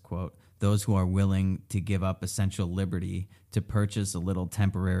famous quote, "Those who are willing to give up essential liberty to purchase a little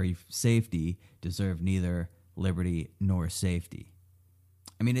temporary safety deserve neither liberty nor safety."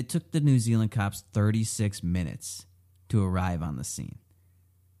 I mean, it took the New Zealand cops 36 minutes to arrive on the scene.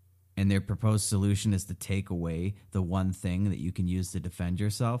 And their proposed solution is to take away the one thing that you can use to defend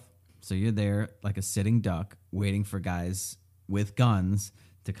yourself. So you're there like a sitting duck waiting for guys with guns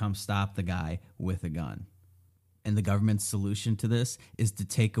to come stop the guy with a gun. And the government's solution to this is to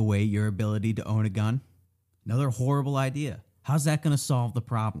take away your ability to own a gun. Another horrible idea. How's that going to solve the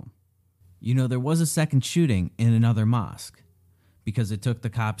problem? You know, there was a second shooting in another mosque. Because it took the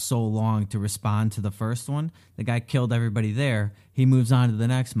cops so long to respond to the first one, the guy killed everybody there. He moves on to the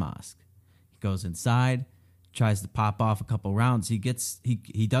next mosque. He goes inside, tries to pop off a couple rounds. He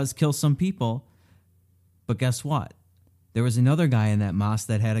does kill some people, but guess what? There was another guy in that mosque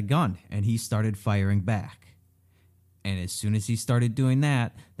that had a gun, and he started firing back. And as soon as he started doing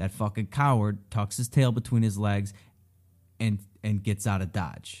that, that fucking coward tucks his tail between his legs and gets out of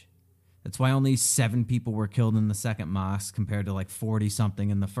Dodge. That's why only 7 people were killed in the second mosque compared to like 40-something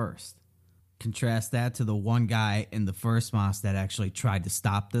in the first. Contrast that to the one guy in the first mosque that actually tried to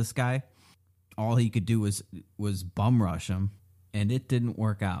stop this guy. All he could do was bum rush him, and it didn't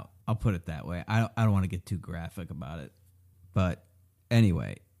work out. I'll put it that way. I don't want to get too graphic about it. But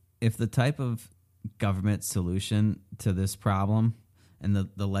anyway, if the type of government solution to this problem and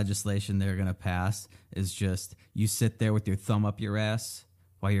the legislation they're going to pass is just you sit there with your thumb up your ass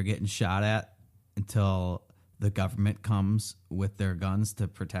while you're getting shot at until the government comes with their guns to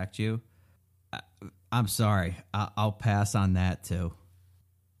protect you, I'm sorry. I'll pass on that too.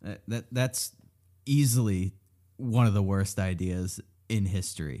 That's easily one of the worst ideas in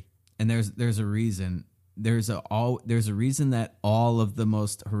history. And there's a reason. There's a reason that all of the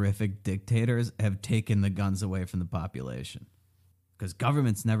most horrific dictators have taken the guns away from the population. Because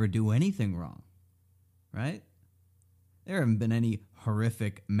governments never do anything wrong, right? There haven't been any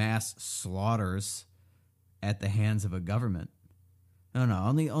horrific mass slaughters at the hands of a government. No,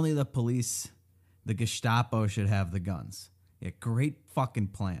 only the police, the Gestapo should have the guns. Yeah, great fucking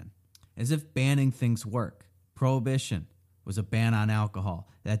plan. As if banning things work. Prohibition was a ban on alcohol.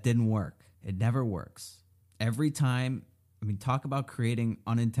 That didn't work. It never works. Every time, talk about creating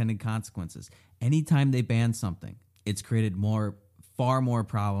unintended consequences. Anytime they ban something, it's created far more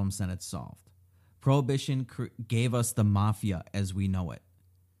problems than it's solved. Prohibition gave us the mafia as we know it.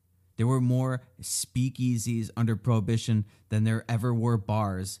 There were more speakeasies under Prohibition than there ever were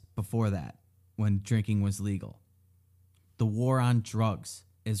bars before that, when drinking was legal. The war on drugs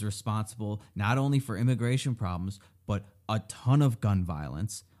is responsible not only for immigration problems, but a ton of gun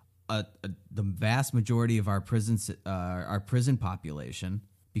violence, the vast majority of our prison population,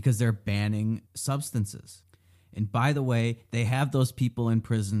 because they're banning substances. And by the way, they have those people in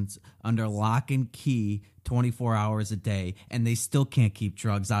prisons under lock and key 24 hours a day, and they still can't keep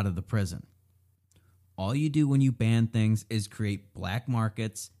drugs out of the prison. All you do when you ban things is create black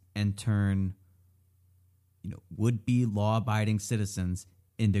markets and turn, would-be law-abiding citizens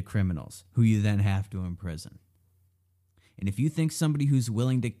into criminals who you then have to imprison. And if you think somebody who's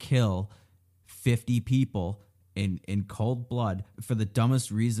willing to kill 50 people in cold blood for the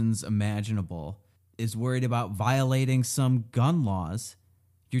dumbest reasons imaginable is worried about violating some gun laws,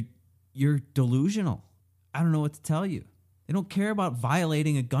 you're delusional. I don't know what to tell you. They don't care about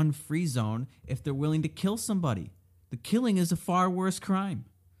violating a gun-free zone if they're willing to kill somebody. The killing is a far worse crime.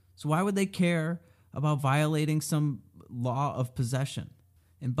 So why would they care about violating some law of possession?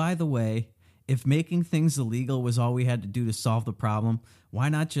 And by the way, if making things illegal was all we had to do to solve the problem, why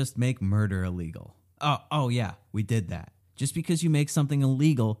not just make murder illegal? Oh yeah, we did that. Just because you make something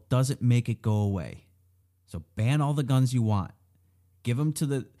illegal doesn't make it go away. So ban all the guns you want. Give them to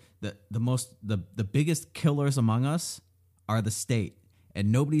the biggest killers among us are the state,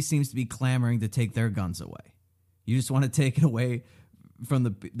 and nobody seems to be clamoring to take their guns away. You just want to take it away from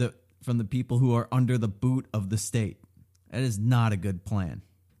the people who are under the boot of the state. That is not a good plan.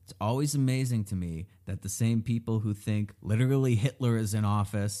 It's always amazing to me that the same people who think literally Hitler is in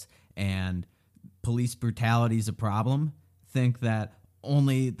office and police brutality is a problem think that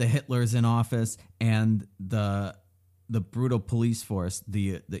only the Hitler's in office and the brutal police force,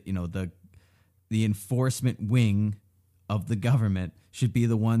 the enforcement wing of the government should be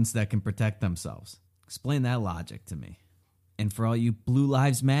the ones that can protect themselves. Explain that logic to me. And for all you Blue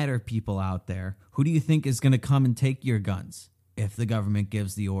Lives Matter people out there, who do you think is going to come and take your guns if the government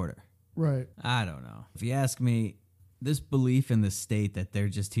gives the order? Right. I don't know. If you ask me, this belief in the state that they're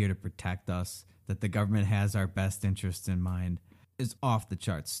just here to protect us, that the government has our best interests in mind, is off the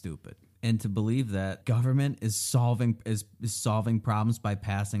charts stupid. And to believe that government is solving problems by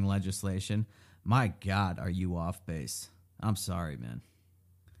passing legislation, my God, are you off base? I'm sorry, man.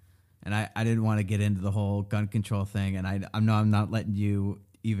 And I didn't want to get into the whole gun control thing, and I know I'm not letting you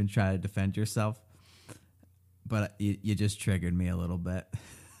even try to defend yourself, but you just triggered me a little bit.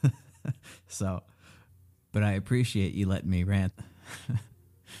 So, but I appreciate you letting me rant.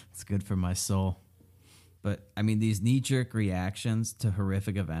 It's good for my soul. But, I mean, these knee-jerk reactions to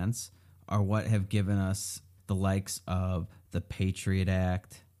horrific events are what have given us the likes of the Patriot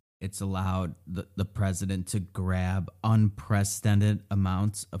Act. It's allowed the president to grab unprecedented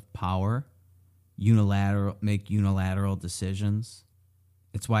amounts of power, make unilateral decisions.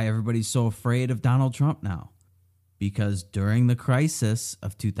 It's why everybody's so afraid of Donald Trump now. Because during the crisis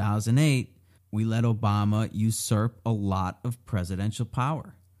of 2008, we let Obama usurp a lot of presidential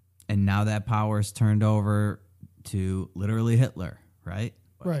power. And now that power is turned over to literally Hitler, right?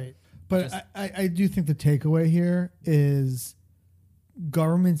 Right. But I do think the takeaway here is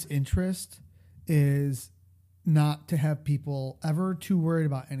government's interest is not to have people ever too worried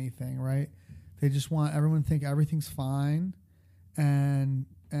about anything, right? They just want everyone to think everything's fine and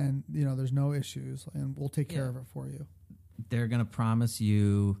there's no issues and we'll take care of it for you. They're going to promise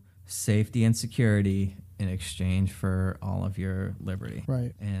you safety and security in exchange for all of your liberty.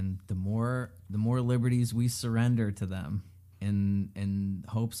 Right. And the more liberties we surrender to them in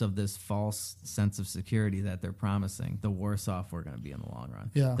hopes of this false sense of security that they're promising, the worse off we're going to be in the long run.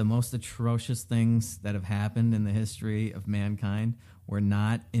 Yeah. The most atrocious things that have happened in the history of mankind were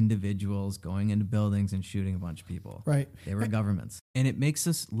not individuals going into buildings and shooting a bunch of people. Right. They were governments. And it makes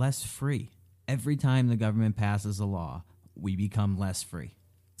us less free. Every time the government passes a law, we become less free.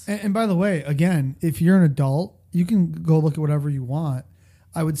 And by the way, again, if you're an adult, you can go look at whatever you want.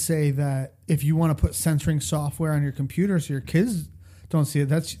 I would say that if you want to put censoring software on your computer so your kids don't see it,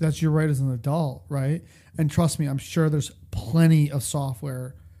 that's your right as an adult, right? And trust me, I'm sure there's plenty of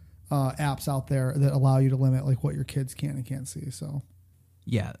software apps out there that allow you to limit like what your kids can and can't see. So,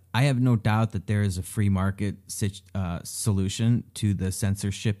 yeah, I have no doubt that there is a free market solution to the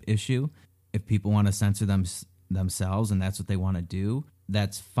censorship issue. If people want to censor themselves and that's what they want to do,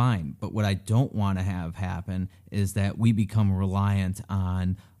 that's fine. But what I don't want to have happen is that we become reliant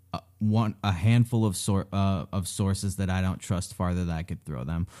on a handful of sources that I don't trust farther that I could throw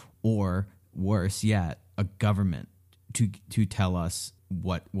them, or worse yet, a government to tell us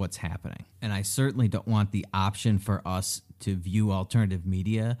what's happening. And I certainly don't want the option for us to view alternative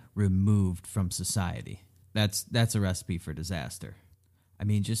media removed from society. That's a recipe for disaster. I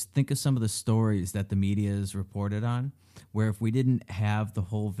mean, just think of some of the stories that the media has reported on, where if we didn't have the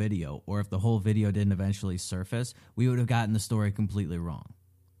whole video, or if the whole video didn't eventually surface, we would have gotten the story completely wrong.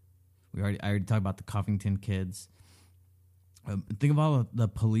 I already talked about the Covington kids. Think of all of the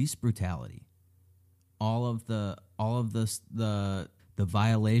police brutality, all of the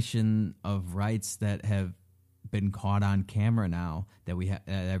violation of rights that have been caught on camera now that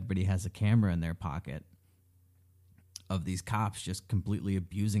everybody has a camera in their pocket, of these cops just completely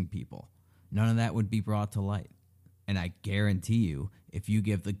abusing people. None of that would be brought to light. And I guarantee you, if you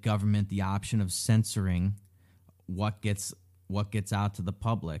give the government the option of censoring what gets out to the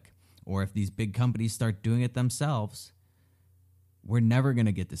public, or if these big companies start doing it themselves, we're never going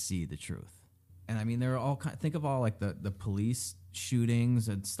to get to see the truth. And I mean, there are all think of all like the police shootings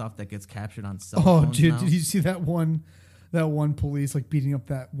and stuff that gets captured on cell phones. Oh, dude, now. did you see that one police like beating up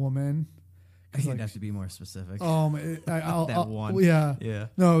that woman? You'd have to be more specific. That one. Yeah.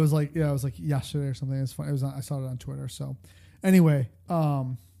 No, it was like yesterday or something. It's fun. I saw it on Twitter. So, anyway, move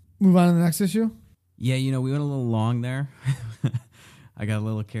on to the next issue. Yeah, we went a little long there. I got a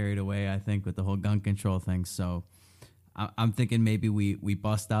little carried away, I think, with the whole gun control thing. So, I'm thinking maybe we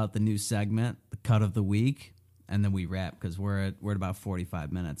bust out the new segment, the cut of the week, and then we wrap, because we're at about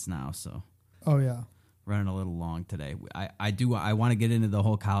 45 minutes now. So. Oh yeah. Running a little long today. I want to get into the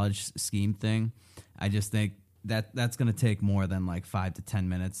whole college scheme thing. I just think that's going to take more than like 5 to 10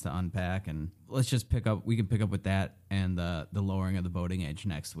 minutes to unpack, and we can pick up with that and the lowering of the voting age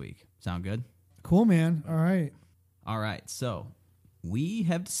next week. Sound good? Cool, man. All right. So we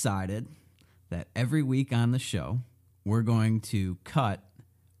have decided that every week on the show, we're going to cut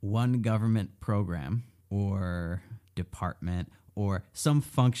one government program or department or some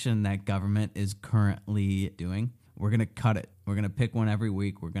function that government is currently doing. We're going to cut it. We're going to pick one every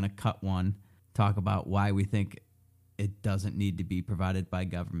week. We're going to cut one, talk about why we think it doesn't need to be provided by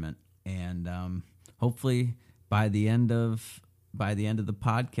government. And hopefully by the end of the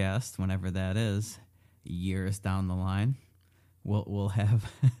podcast, whenever that is, years down the line, we'll have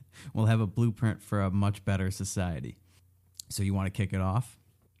a blueprint for a much better society. So you want to kick it off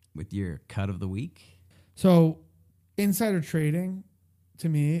with your cut of the week? So insider trading, to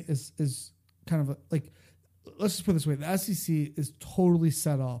me, is kind of like, let's just put it this way: the SEC is totally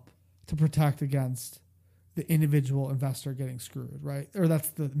set up to protect against the individual investor getting screwed, right? Or that's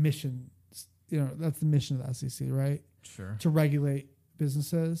the mission. That's the mission of the SEC, right? Sure. To regulate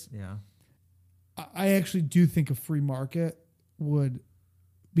businesses. Yeah. I actually do think a free market would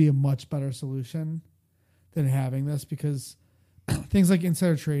be a much better solution than having this, because things like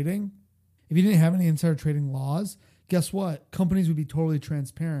insider trading, if you didn't have any insider trading laws, guess what? Companies would be totally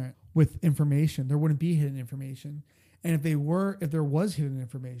transparent with information. There wouldn't be hidden information. And if there was hidden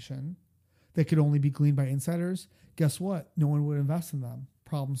information that could only be gleaned by insiders, guess what? No one would invest in them.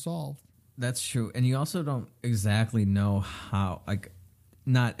 Problem solved. That's true. And you also don't exactly know how,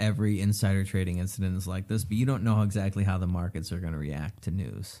 not every insider trading incident is like this, but you don't know exactly how the markets are going to react to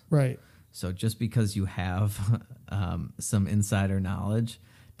news. Right. So just because you have some insider knowledge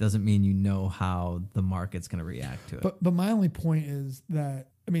doesn't mean you know how the market's going to react to it. But my only point is that,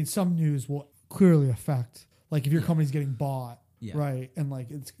 some news will clearly affect, like if your company's getting bought, right, and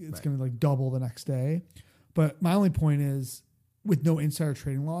it's right, going to double the next day. But my only point is, with no insider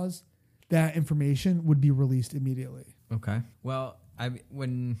trading laws, that information would be released immediately. Okay. Well,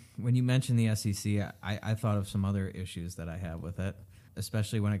 when you mentioned the SEC, I thought of some other issues that I have with it,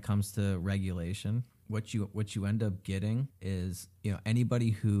 especially when it comes to regulation. What you end up getting is, anybody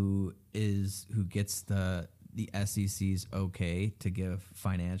who gets the SEC's okay to give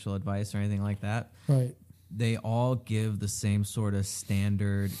financial advice or anything like that. Right. They all give the same sort of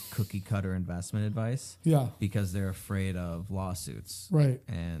standard cookie cutter investment advice. Yeah. Because they're afraid of lawsuits. Right.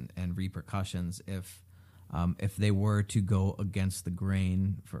 And repercussions if they were to go against the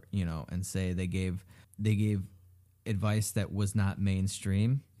grain and say they gave advice that was not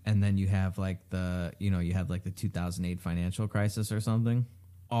mainstream. And then you have the 2008 financial crisis or something.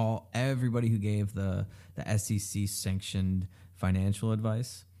 Everybody who gave the SEC sanctioned financial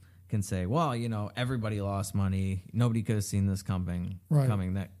advice can say, well, everybody lost money. Nobody could have seen this coming,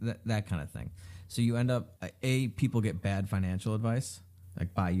 that kind of thing. So you end up, people get bad financial advice,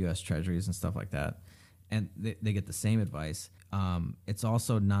 like buy U.S. Treasuries and stuff like that. And they get the same advice. It's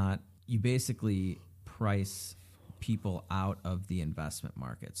also not, you basically price people out of the investment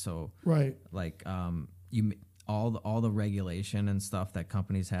market. So right, all the regulation and stuff that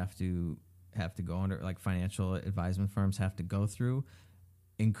companies have to go under, like financial advisement firms have to go through,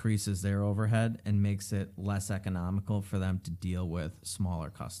 increases their overhead and makes it less economical for them to deal with smaller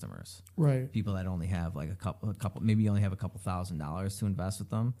customers. Right. People that only have like a couple, maybe you only have a couple $1,000s to invest with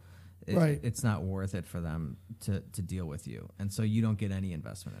them. Right. It's not worth it for them to deal with you. And so you don't get any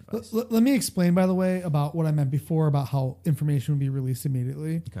investment advice. Let me explain, by the way, about what I meant before about how information would be released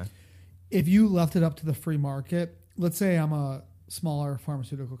immediately. Okay. If you left it up to the free market, let's say I'm a smaller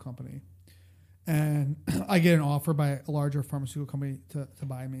pharmaceutical company and I get an offer by a larger pharmaceutical company to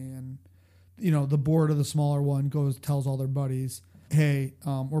buy me, and the board of the smaller one tells all their buddies, hey,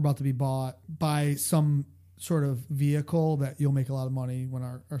 we're about to be bought by some sort of vehicle that you'll make a lot of money when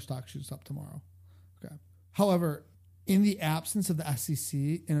our stock shoots up tomorrow. Okay. However, in the absence of the SEC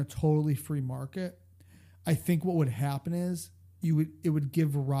in a totally free market, I think what would happen is it would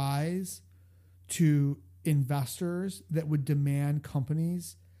give rise to investors that would demand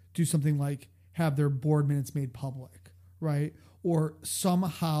companies do something like have their board minutes made public, right? Or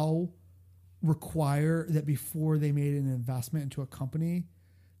somehow require that before they made an investment into a company,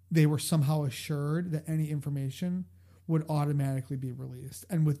 they were somehow assured that any information would automatically be released.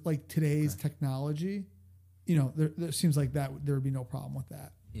 And with like today's technology, there seems like there would be no problem with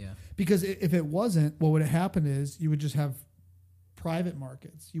that. Yeah. Because if it wasn't, what would happen is you would just have private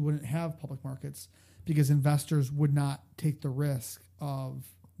markets. You wouldn't have public markets because investors would not take the risk of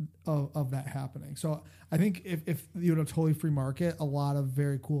that happening. So I think if you had a totally free market, a lot of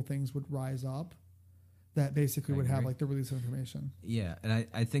very cool things would rise up that basically would have like the release of information. Yeah, and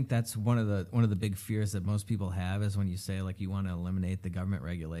I think that's one of the big fears that most people have is when you say like you want to eliminate the government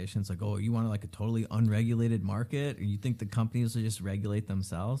regulations, like, oh, you want like a totally unregulated market, or you think the companies will just regulate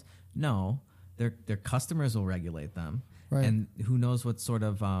themselves? No, their customers will regulate them. Right. And who knows what sort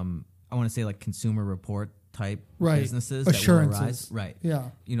of I want to say like consumer report type businesses assurances. That will arise. Right. Yeah.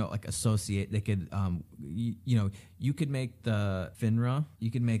 Like associate, they could you could make the FINRA,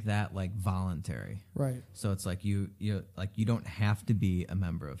 you could make that like voluntary. Right. So it's like you don't have to be a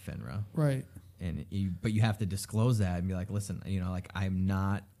member of FINRA. Right. But you have to disclose that and be like, listen, like I'm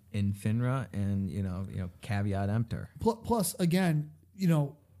not in FINRA, and caveat emptor. Plus again,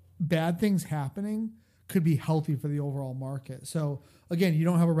 bad things happening could be healthy for the overall market. So again, you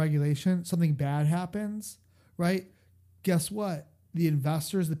don't have a regulation, something bad happens, right? Guess what? The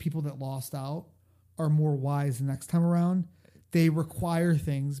investors, the people that lost out, are more wise the next time around. They require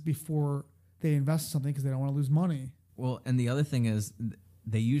things before they invest in something because they don't want to lose money. Well, and the other thing is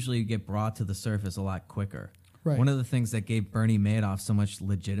they usually get brought to the surface a lot quicker. Right. One of the things that gave Bernie Madoff so much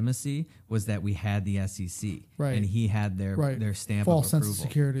legitimacy was that we had the SEC. Right. And he had their stamp false of approval. sense of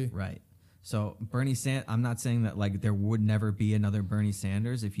security. Right. So Bernie Sanders, I'm not saying that like there would never be another Bernie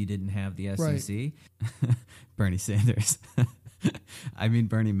Sanders if you didn't have the SEC. Right. Bernie Sanders. I mean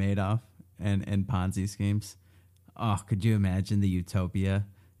Bernie Madoff and Ponzi schemes. Oh, could you imagine the utopia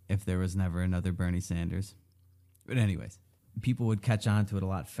if there was never another Bernie Sanders? But anyways, people would catch on to it a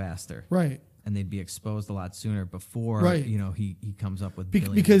lot faster. Right. And they'd be exposed a lot sooner before he comes up with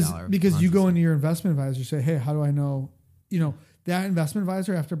because you go Ponzi into your investment advisor, say, hey, how do I know? That investment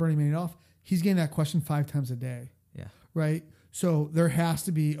advisor after Bernie Madoff, he's getting that question 5 times a day. Yeah. Right. So there has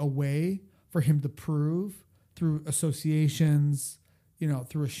to be a way for him to prove through associations,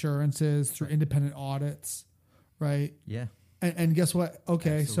 through assurances, through independent audits. Right. Yeah. And guess what?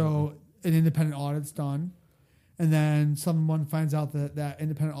 Okay. Absolutely. So an independent audit's done. And then someone finds out that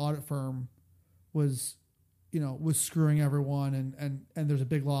independent audit firm was screwing everyone and there's a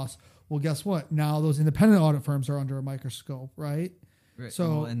big loss. Well, guess what? Now those independent audit firms are under a microscope, right? Right.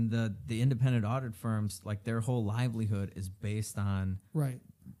 So, and the independent audit firms, like their whole livelihood is based on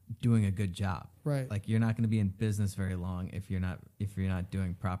doing a good job. Right. Like you're not going to be in business very long if you're not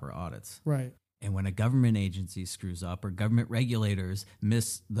doing proper audits. Right. And when a government agency screws up or government regulators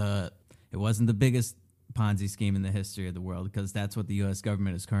miss it wasn't the biggest Ponzi scheme in the history of the world because that's what the U.S.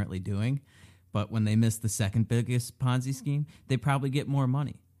 government is currently doing. But when they miss the second biggest Ponzi scheme, they probably get more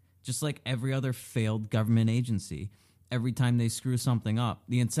money. Just like every other failed government agency, every time they screw something up,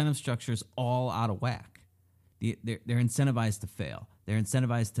 the incentive structure is all out of whack. They're incentivized to fail. They're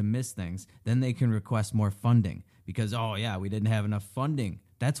incentivized to miss things. Then they can request more funding because, we didn't have enough funding.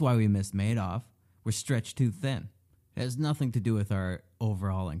 That's why we missed Madoff. We're stretched too thin. It has nothing to do with our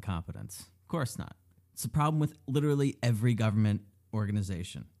overall incompetence. Of course not. It's a problem with literally every government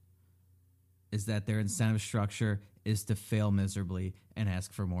organization is that their incentive structure is to fail miserably and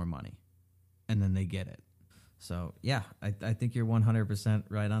ask for more money. And then they get it. So, yeah, I think you're 100%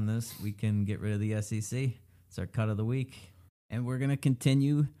 right on this. We can get rid of the SEC. It's our cut of the week. And we're going to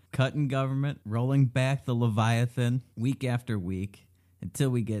continue cutting government, rolling back the Leviathan week after week until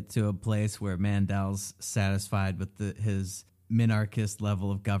we get to a place where Mandel's satisfied with his minarchist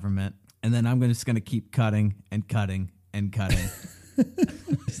level of government. And then I'm just going to keep cutting and cutting and cutting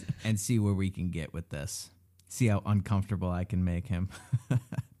and see where we can get with this. See how uncomfortable I can make him.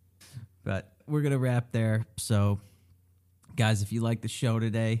 But we're going to wrap there. So, guys, if you like the show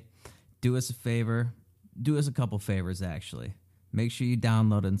today, do us a favor. Do us a couple favors, actually. Make sure you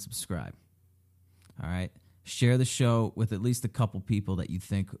download and subscribe. All right? Share the show with at least a couple people that you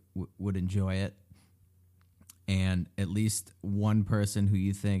think would enjoy it. And at least one person who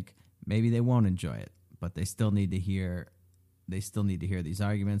you think maybe they won't enjoy it, but they still need to hear these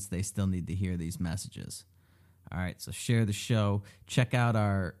arguments. They still need to hear these messages. All right, so share the show. Check out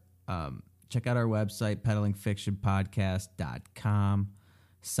our website, peddlingfictionpodcast.com.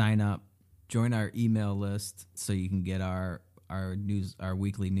 Sign up, join our email list so you can get our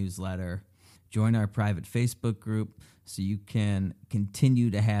weekly newsletter. Join our private Facebook group so you can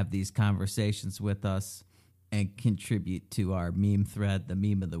continue to have these conversations with us and contribute to our meme thread. The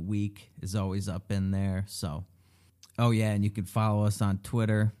meme of the week is always up in there. So, oh yeah, and you can follow us on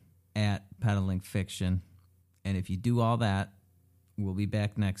Twitter at Peddling Fiction. And if you do all that, we'll be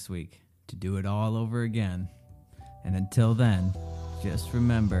back next week to do it all over again. And until then, just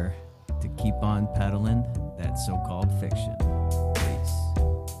remember to keep on peddling that so-called fiction.